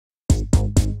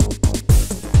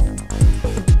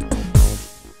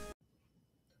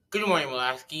Good morning,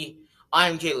 Mulaski.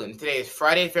 I'm Jalen. Today is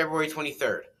Friday, February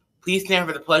 23rd. Please stand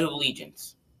for the Pledge of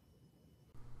Allegiance.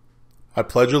 I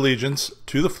pledge allegiance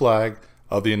to the flag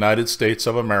of the United States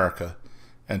of America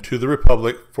and to the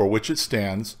republic for which it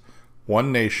stands, one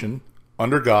nation,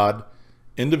 under God,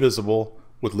 indivisible,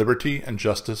 with liberty and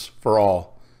justice for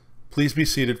all. Please be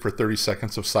seated for 30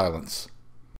 seconds of silence.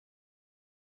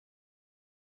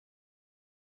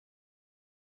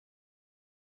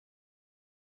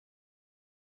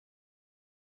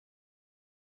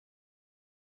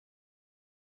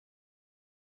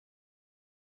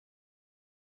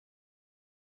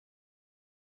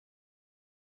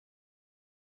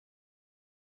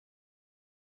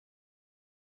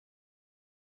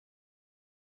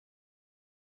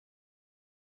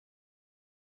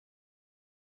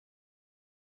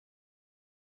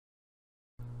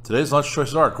 Today's lunch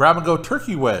choices are grab-and-go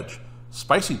turkey wedge,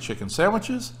 spicy chicken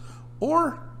sandwiches,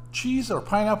 or cheese or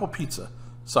pineapple pizza.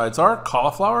 Sides are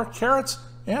cauliflower, carrots,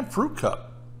 and fruit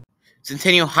cup.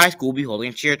 Centennial High School will be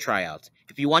holding cheer tryouts.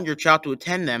 If you want your child to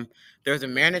attend them, there is a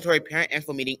mandatory parent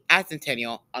info meeting at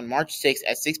Centennial on March 6th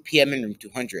at 6 p.m. in room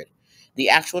 200. The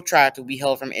actual tryouts will be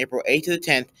held from April 8th to the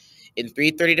 10th in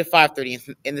 3:30 to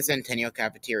 5:30 in the Centennial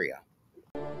cafeteria.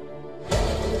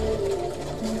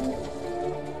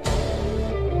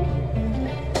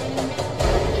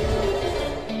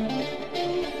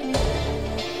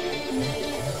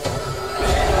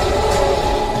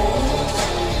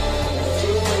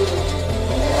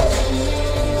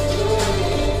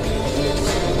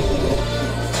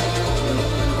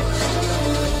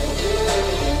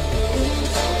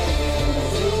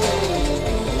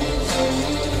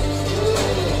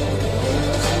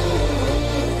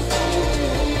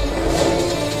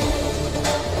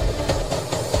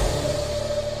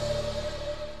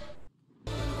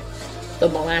 The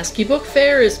Mulaski Book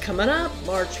Fair is coming up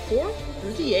March 4th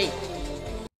through the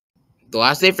 8th. The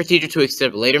last day for teachers to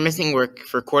accept later missing work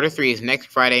for quarter 3 is next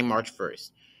Friday, March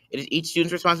 1st. It is each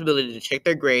student's responsibility to check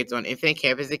their grades on Infinite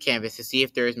Campus to Canvas to see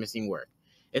if there is missing work.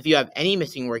 If you have any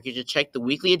missing work, you should check the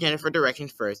weekly agenda for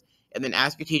directions first, and then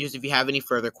ask your teachers if you have any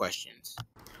further questions.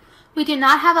 We do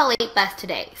not have a late bus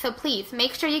today, so please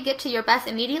make sure you get to your bus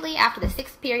immediately after the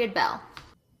 6th period bell.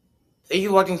 Thank you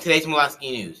for watching today's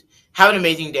Mulaski News. Have an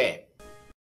amazing day.